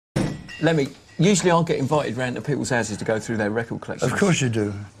Lemmy, usually I get invited round to people's houses to go through their record collections. Of course you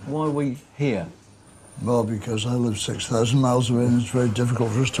do. Why are we here? Well, because I live 6,000 miles away and it's very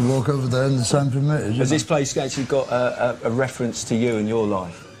difficult for us to walk over there in the time permitted. Has this place actually got a reference to you and your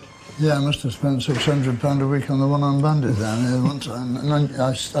life? Yeah, I must have spent £600 a week on the one-armed bandit down here one time. And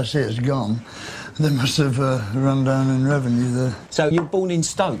I see it's gone. They must have run down in revenue there. So you were born in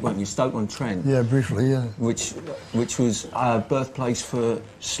Stoke, weren't you? Stoke-on-Trent? Yeah, briefly, yeah. Which was birthplace for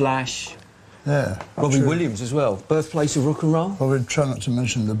Slash. Yeah. Robbie Williams as well. Birthplace of rock and roll? Well, we'd try not to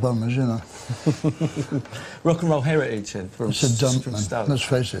mention the bummers, you know. Rock and roll heritage and from It's a dump, man. Stoke. Let's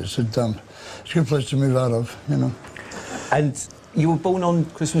face it, it's a dump. It's a good place to move out of, you know. And you were born on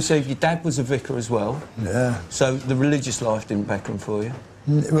Christmas Eve. Your dad was a vicar as well. Yeah. So the religious life didn't beckon for you?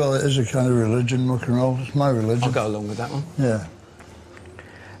 Well, it is a kind of religion, rock and roll. It's my religion. I'll go along with that one. Yeah.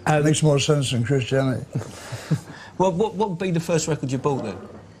 It makes more sense than Christianity. Well, what would be the first record you bought then?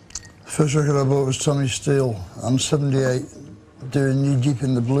 First record I bought was Tommy Steele. I'm 78, doing Knee Deep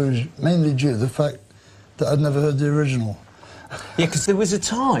in the Blues, mainly due to the fact that I'd never heard the original. Yeah, because there was a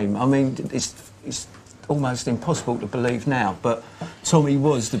time, I mean, it's almost impossible to believe now, but Tommy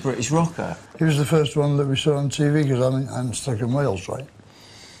was the British rocker. He was the first one that we saw on TV, because I'm stuck in Wales, right?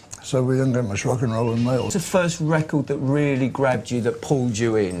 So we don't get much rock and roll in Wales. What's the first record that really grabbed you, that pulled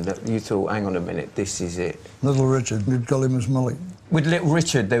you in, that you thought, hang on a minute, this is it? Little Richard with Kilmister. With Little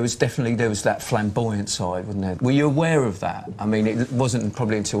Richard, there was that flamboyant side, wasn't there? Were you aware of that? I mean, it wasn't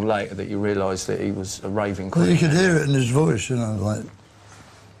probably until later that you realised that he was a raving queen. Well, you could hear it in his voice, you know, like...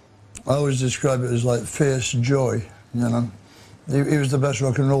 I always describe it as like fierce joy, you know. He was the best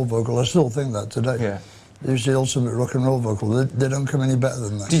rock and roll vocal. I still think that today. Yeah. He was the ultimate rock and roll vocal. They don't come any better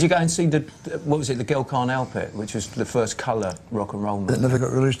than that. Did you go and see the what was it, The Girl Can't Help It, which was the first colour rock and roll movie? It never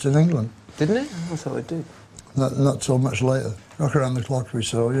got released in England. Didn't it? I thought it did. Not till much later. Rock Around the Clock we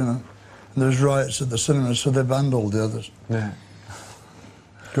saw, you know. And there was riots at the cinemas, so they banned all the others. Yeah.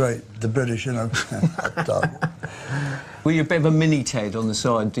 Great, the British, you know. Were you a bit of a mini-Ted on the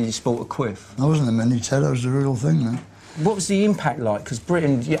side? Did you sport a quiff? I wasn't a mini-Ted, I was the real thing, man. What was the impact like? Because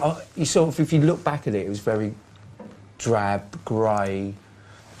Britain, you sort of, if you look back at it, it was very drab, grey.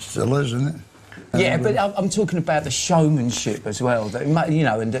 Still is, isn't it? Yeah, but I'm talking about the showmanship as well. That, you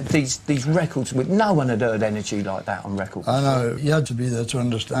know, and these records, no one had heard energy like that on record. I know, you had to be there to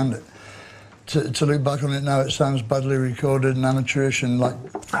understand it. To look back on it now, it sounds badly recorded and amateurish and like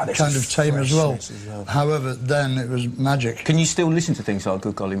kind of tame as well. However, then it was magic. Can you still listen to things like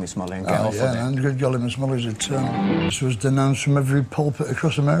Good Golly Miss Molly and get off yeah, on it? And Good Golly Miss Molly's eternal. This was denounced from every pulpit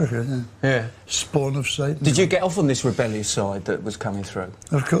across America. Yeah. Yeah. Spawn of Satan. Did you get off on this rebellious side that was coming through?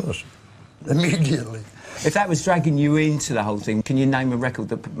 Of course. Immediately. If that was dragging you into the whole thing, can you name a record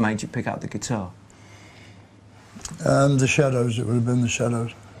that made you pick up the guitar? The Shadows, it would have been the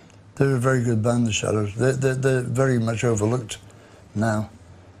Shadows. They're a very good band, the Shadows. They're very much overlooked now.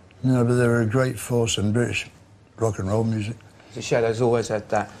 You know, but they're a great force in British rock and roll music. The Shadows always had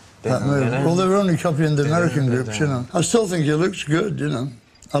that. Well, they were only copying the American groups, you know. I still think it looks good, you know.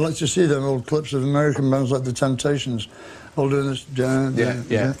 I like to see them old clips of American bands like the Temptations, all doing this.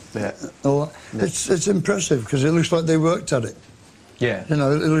 Yeah. All that. It's impressive because it looks like they worked at it. Yeah. You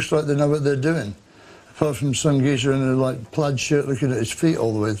know, it looks like they know what they're doing. Apart from some geezer in a like plaid shirt looking at his feet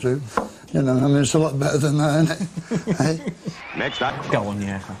all the way through. You know, I mean, it's a lot better than that, isn't it? Hey? Next up. Go on,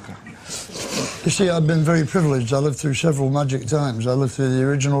 yeah. Okay. You see, I've been very privileged. I lived through several magic times. I lived through the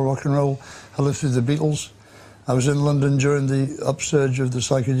original rock and roll. I lived through the Beatles. I was in London during the upsurge of the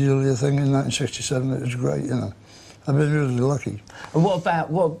psychedelia thing in 1967. It was great, you know. I've been really lucky. And what about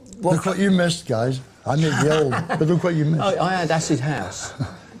what? Look what you missed, guys. I need the old, but look what you missed. Oh, I had Acid House.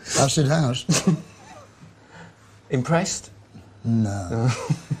 Acid House. Impressed? No.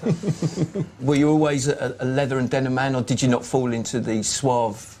 Were you always a leather and denim man, or did you not fall into the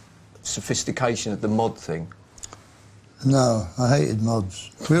suave sophistication of the mod thing? No, I hated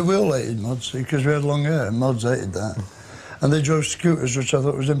mods. We all hated mods, because we had long hair, and mods hated that. And they drove scooters, which I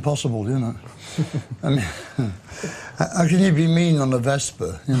thought was impossible, you know. I mean, how can you be mean on a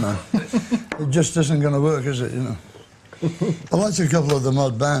Vespa, you know? It just isn't going to work, is it, you know? I liked a couple of the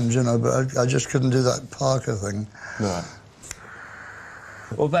mod bands, you know, but I just couldn't do that Parker thing. Right.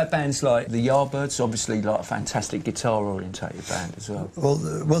 What about bands like the Yardbirds? Obviously, like a fantastic guitar-orientated band as well. Well,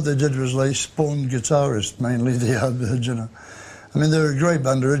 what they did was they spawned guitarists, mainly the Yardbirds, you know. I mean, they were a great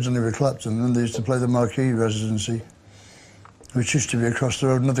band originally with Clapton, and they used to play the Marquee residency, which used to be across the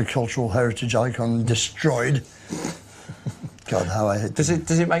road, another cultural heritage icon destroyed. God, how I hate Does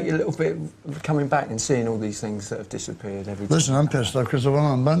it make you a little bit coming back and seeing all these things that have disappeared every time? Listen, I'm pissed off because the one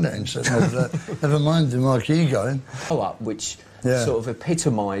on Bandit sitting over there. Never mind the marquee going. Up, which sort of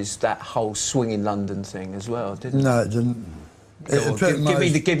epitomised that whole swinging London thing as well, didn't it? No, it didn't.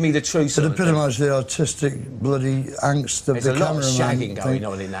 Give me the true side. It epitomised the artistic bloody angst of the cameraman. There's a lot of shagging going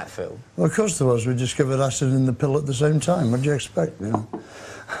on in that film. Well, of course there was. We discovered acid in the pill at the same time. What do you expect, you know?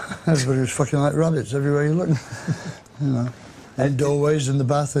 Everybody was fucking like rabbits everywhere you look. You know, in doorways, in the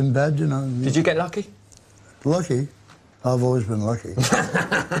bath, in bed, you know. Did you get lucky? Lucky? I've always been lucky.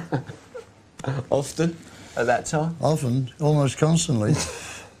 Often, at that time? Often, almost constantly.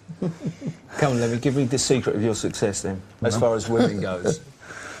 Come on, Lemmy, give me the secret of your success then, as far as women goes.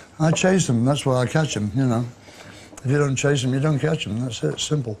 I chase them, that's why I catch them, you know. If you don't chase them, you don't catch them, that's it,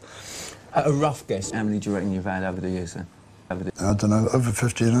 simple. At a rough guess, how many do you reckon you've had over the years then? I don't know, over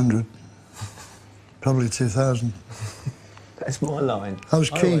 1,500. Probably 2,000. That's my line. I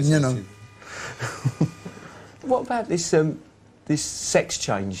was keen, you know. What about this this sex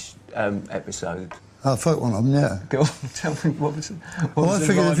change episode? I fucked one of them, yeah. Go on, tell me, what was it? Well, I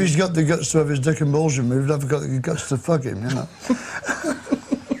figured if he's got the guts to have his dick and balls removed, I've got the guts to fuck him, you know.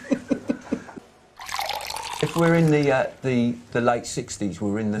 If we're in the late 60s,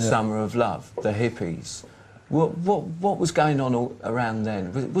 we're in the summer of love, the hippies. What was going on all around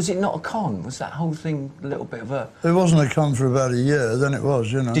then? Was it not a con? Was that whole thing a little bit of a... It wasn't a con for about a year, then it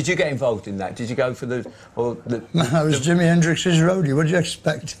was, you know. Did you get involved in that? Did you go for the... I was Jimi Hendrix's roadie, what do you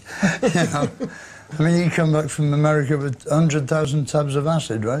expect? You know? I mean, he come back from America with 100,000 tabs of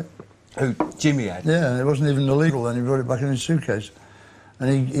acid, right? Who, Jimmy had? Yeah, it wasn't even illegal then, he brought it back in his suitcase.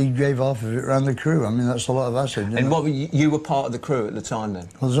 And he gave half of it around the crew. I mean, that's a lot of acid, you know? And you were part of the crew at the time then?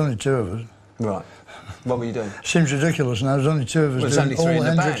 Well, there's only two of us. Right. What were you doing? Seems ridiculous now, there's only two of us doing all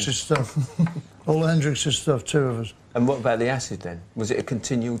Hendrix's stuff. All Hendrix's stuff, two of us. And what about the acid then? Was it a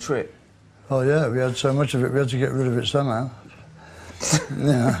continual trip? Oh yeah, we had so much of it, we had to get rid of it somehow.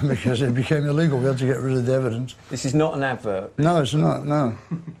 Yeah, because it became illegal, we had to get rid of the evidence. This is not an advert? No, it's not, no.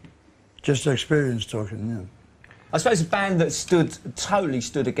 Just experience talking, yeah. I suppose a band that totally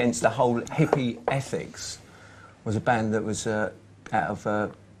stood against the whole hippie ethics was a band that was out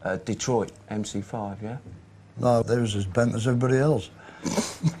of Detroit, MC5, yeah? No, they was as bent as everybody else.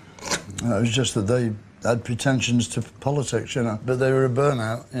 It was just that they had pretensions to politics, you know, but they were a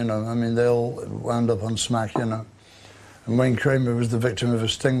burnout, you know. I mean, they all wound up on smack, you know. And Wayne Kramer was the victim of a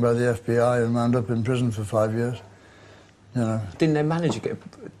sting by the FBI and wound up in prison for 5 years, you know. Didn't their manager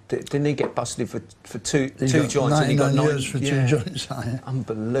didn't he get busted for two joints? And he got 9 years for 2 joints.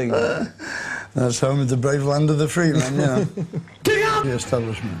 Unbelievable. That's home of the brave land of the free, man, you know. The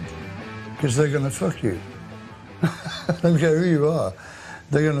establishment, because they're going to fuck you. I don't care who you are.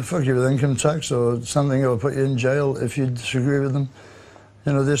 They're going to fuck you with income tax or something, or put you in jail if you disagree with them.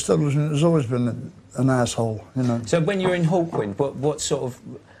 You know, the establishment has always been an asshole, you know. So when you're in Hawkwind,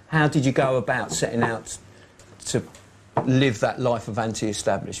 how did you go about setting out to live that life of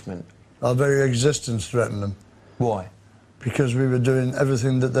anti-establishment? Our very existence threatened them. Why? Because we were doing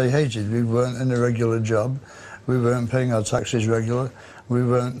everything that they hated. We weren't in a regular job. We weren't paying our taxes regular. We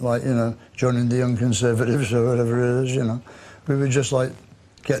weren't, like, you know, joining the Young Conservatives or whatever it is, you know. We were just, like,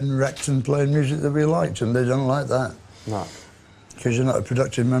 getting wrecked and playing music that we liked, and they don't like that. Right. Because you're not a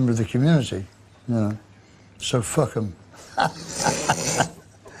productive member of the community, you know. So fuck them.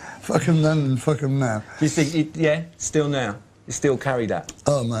 Fuck them then and fuck them now. Do you think, still now? You still carry that?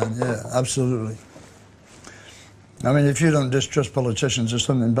 Oh, man, yeah, absolutely. I mean, if you don't distrust politicians, there's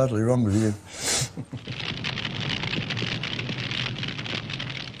something badly wrong with you.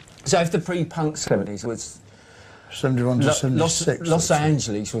 So if the pre-punk 70s was... 71 to 76. Los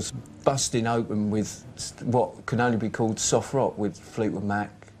Angeles was busting open with what can only be called soft rock, with Fleetwood Mac,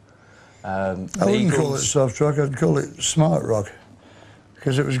 I wouldn't call it soft rock, I'd call it smart rock,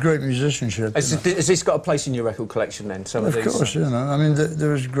 because it was great musicianship. Has this got a place in your record collection then, some of these? Of course, you know, I mean,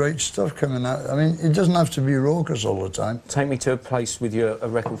 there was great stuff coming out. I mean, it doesn't have to be raucous all the time. Take me to a place with a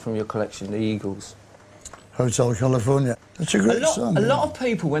record from your collection, the Eagles. Hotel California. It's a great song. A lot of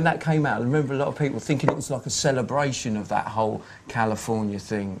people, when that came out, I remember a lot of people thinking it was like a celebration of that whole California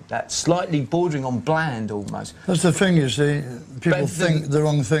thing, that slightly bordering on bland almost. That's the thing, you see. People think the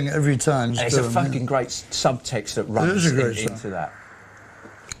wrong thing every time. It's a fucking great subtext that runs into that.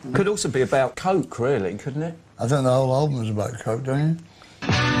 Could also be about coke, really, couldn't it? I think the whole album was about coke, don't you?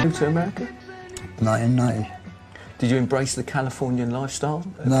 Moved to America? 1990. Did you embrace the Californian lifestyle?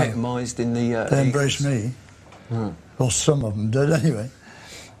 No. Epitomised in the... They embraced me. Hmm. Well, some of them did, anyway.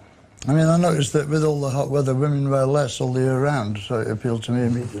 I mean, I noticed that with all the hot weather, women wear less all the year round, so it appealed to me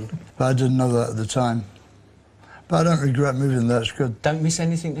immediately. But I didn't know that at the time. But I don't regret moving there, it's good. Don't miss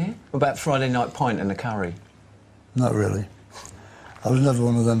anything there? What about Friday night pint and the curry? Not really. I was never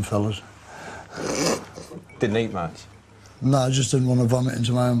one of them fellas. Didn't eat much? No, I just didn't want to vomit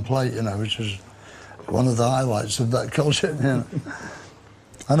into my own plate, you know, which was one of the highlights of that culture, you know.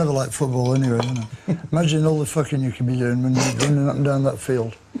 I never liked football anyway, you know. Imagine all the fucking you could be doing when you're running up and down that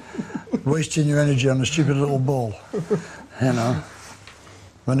field, wasting your energy on a stupid little ball, you know,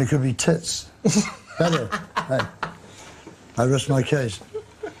 when it could be tits. Better. Hey, I rest my case.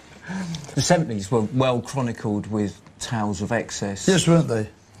 The 70s were well chronicled with tales of excess. Yes, weren't they?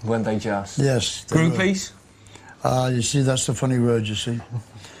 Weren't they just? Yes. Groupies? You see, that's the funny word, you see.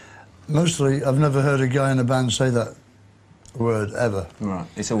 Mostly, I've never heard a guy in a band say that word, ever. Right,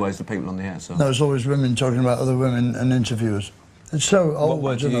 it's always the people on the outside. No, it's always women talking about other women and interviewers. It's so old. What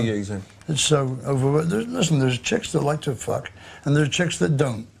word do you use then? It's so overworked. Listen, there's chicks that like to fuck, and there are chicks that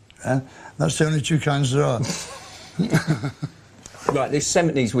don't. That's the only two kinds there are. Right, this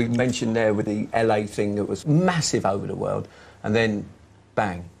 70s we mentioned there with the LA thing that was massive over the world, and then,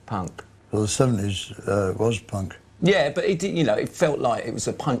 bang, punk. Well, the 70s was punk. Yeah, but it, you know, it felt like it was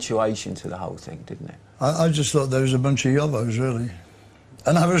a punctuation to the whole thing, didn't it? I just thought there was a bunch of yobos, really.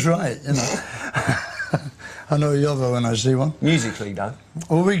 And I was right, you know. I know a yobo when I see one. Musically, though?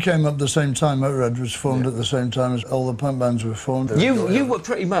 Well, we came up the same time. Motörhead was formed at the same time as all the punk bands were formed. You were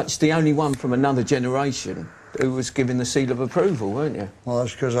pretty much the only one from another generation who was given the seal of approval, weren't you? Well,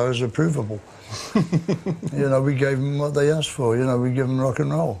 that's because I was approvable. You know, we gave them what they asked for. You know, we give them rock and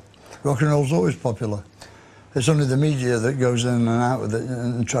roll. Rock and roll's always popular. It's only the media that goes in and out with it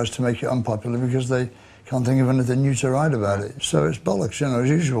and tries to make it unpopular because they can't think of anything new to write about it. So it's bollocks, you know, as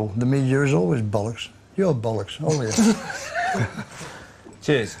usual. The media is always bollocks. You're bollocks, all of you.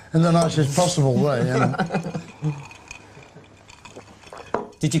 Cheers. In the nicest possible way, you know.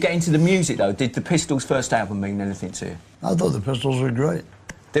 Did you get into the music, though? Did the Pistols' first album mean anything to you? I thought the Pistols were great.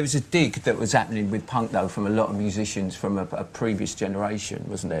 There was a dig that was happening with punk, though, from a lot of musicians from a previous generation,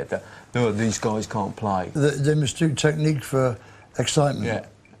 wasn't there? That, no, these guys can't play. They mistook technique for excitement, yeah.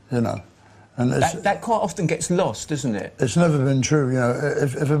 You know. And that quite often gets lost, doesn't it? It's never been true, you know.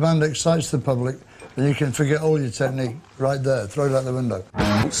 If a band excites the public, then you can forget all your technique right there, throw it out the window.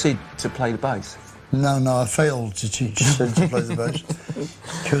 Sid to play the bass? No, I failed to teach Sid to play the bass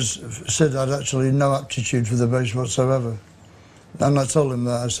because Sid had actually no aptitude for the bass whatsoever. And I told him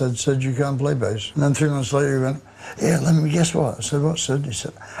that. I said, Sid, you can't play bass. And then 3 months later he went, yeah, let me guess what? I said, what, Sid? He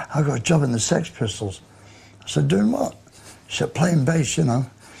said, I got a job in the Sex Pistols. I said, doing what? He said, playing bass, you know.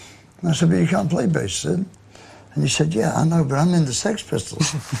 And I said, but you can't play bass, Sid. And he said, yeah, I know, but I'm in the Sex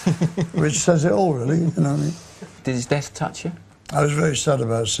Pistols. Which says it all, really, you know what I mean? Did his death touch you? I was very sad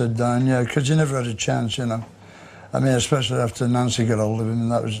about Sid dying, yeah, because he never had a chance, you know. I mean, especially after Nancy got hold of him,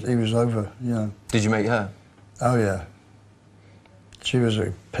 and he was over, you know. Did you meet her? Oh, yeah. She was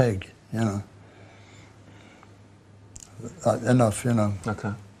a peg, you know. Enough, you know.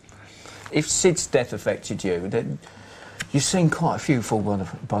 OK. If Sid's death affected you, then you've seen quite a few fall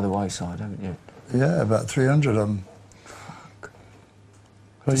by the wayside, haven't you? Yeah, about 300 of them. Fuck.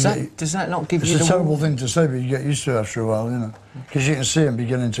 Well, Does that not give you the... It's a terrible thing to say, but you get used to it after a while, you know. Because you can see them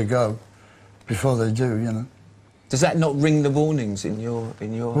beginning to go before they do, you know. Does that not ring the warnings in your...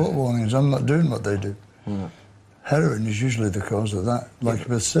 What warnings? I'm not doing what they do. Mm. Heroin is usually the cause of that, like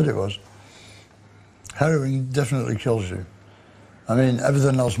with Sid it was. Heroin definitely kills you. I mean,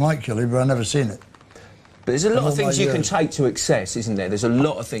 everything else might kill you, but I've never seen it. But there's a lot of things you can take to excess, isn't there? There's a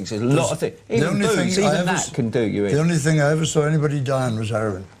lot of things. Even booze, even that can do you in. The only thing I ever saw anybody die on was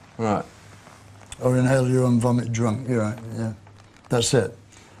heroin. Right. Or inhale your own vomit drunk, you're right, yeah. That's it.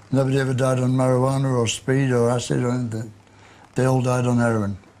 Nobody ever died on marijuana or speed or acid or anything. They all died on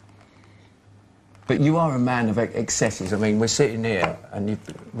heroin. But you are a man of excesses. I mean, we're sitting here and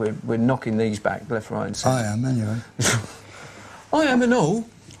we're knocking these back left, right and centre. I am, anyway. I am and all.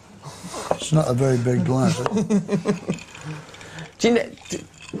 It's not a very big glass. Do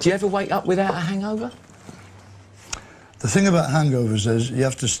you ever wake up without a hangover? The thing about hangovers is you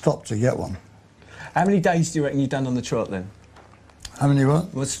have to stop to get one. How many days do you reckon you've done on the trot then? How many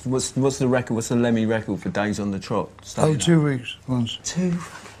what? What's the record? What's the Lemmy record for days on the trot? Oh, 2 weeks once. 2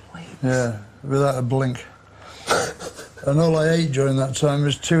 fucking weeks? Yeah, without a blink. And all I ate during that time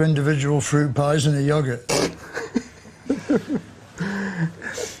was 2 individual fruit pies and a yoghurt.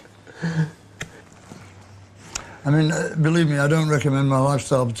 I mean, believe me, I don't recommend my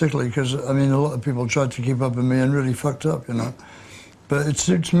lifestyle particularly because, I mean, a lot of people tried to keep up with me and really fucked up, you know. But it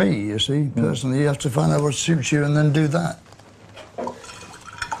suits me, you see, personally. You have to find out what suits you and then do that.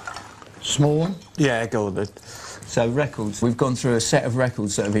 Small one? Yeah, go on then. So records, we've gone through a set of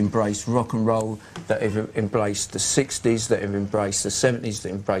records that have embraced rock and roll, that have embraced the 60s, that have embraced the 70s,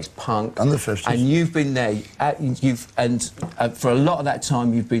 that embraced punk. And the 50s. And you've been there, for a lot of that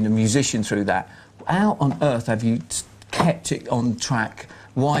time you've been a musician through that. How on earth have you kept it on track?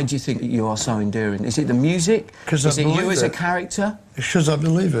 Why do you think that you are so endearing? Is it the music? Is it you as a character? It's because I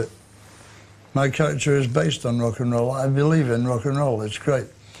believe it. My character is based on rock and roll. I believe in rock and roll. It's great.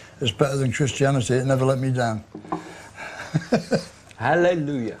 It's better than Christianity. It never let me down.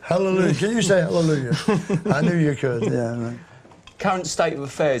 Hallelujah. Hallelujah. Can you say hallelujah? I knew you could, yeah. Right. Current state of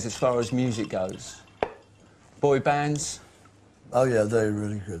affairs as far as music goes? Boy bands? Oh, yeah, they're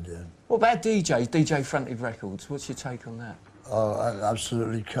really good, yeah. What about DJs, DJ-fronted records? What's your take on that? Oh,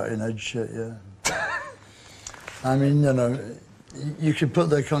 absolutely cutting-edge shit, yeah. I mean, you know, you could put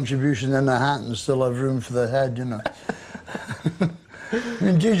their contribution in a hat and still have room for their head, you know. I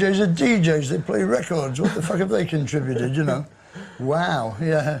mean, DJs are DJs, they play records. What the fuck have they contributed, you know? Wow,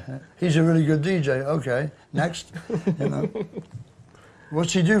 yeah, he's a really good DJ. Okay, next, you know.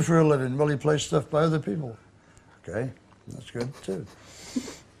 What's he do for a living? Well, he plays stuff by other people. Okay, that's good too.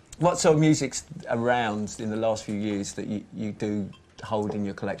 What sort of music's around in the last few years that you do hold in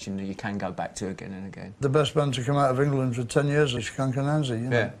your collection that you can go back to again and again? The best band to come out of England for 10 years is Skunk Anansie, you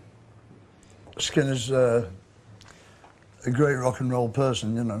know. Yeah. Skinner's a great rock and roll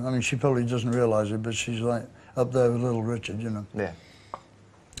person, you know. I mean, she probably doesn't realise it, but she's like up there with Little Richard, you know. Yeah.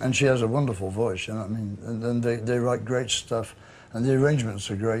 And she has a wonderful voice, you know what I mean? And they write great stuff, and the arrangements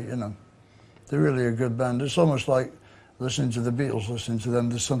are great, you know. They're really a good band. It's almost like listening to the Beatles, listening to them.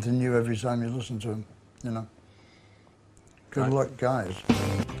 There's something new every time you listen to them, you know. Good luck, guys.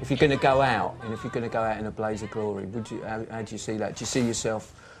 If you're going to go out, and if you're going to go out in a blaze of glory, how do you see that? Do you see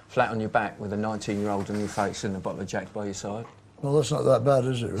yourself flat on your back with a 19-year-old on your face and a bottle of Jack by your side? Well, that's not that bad,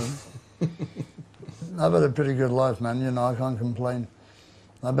 is it, really? I've had a pretty good life, man, you know, I can't complain.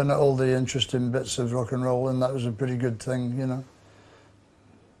 I've been at all the interesting bits of rock and roll, and that was a pretty good thing, you know.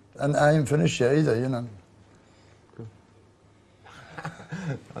 And I ain't finished yet either, you know.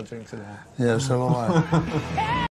 I'll drink to that. Yeah, so will I.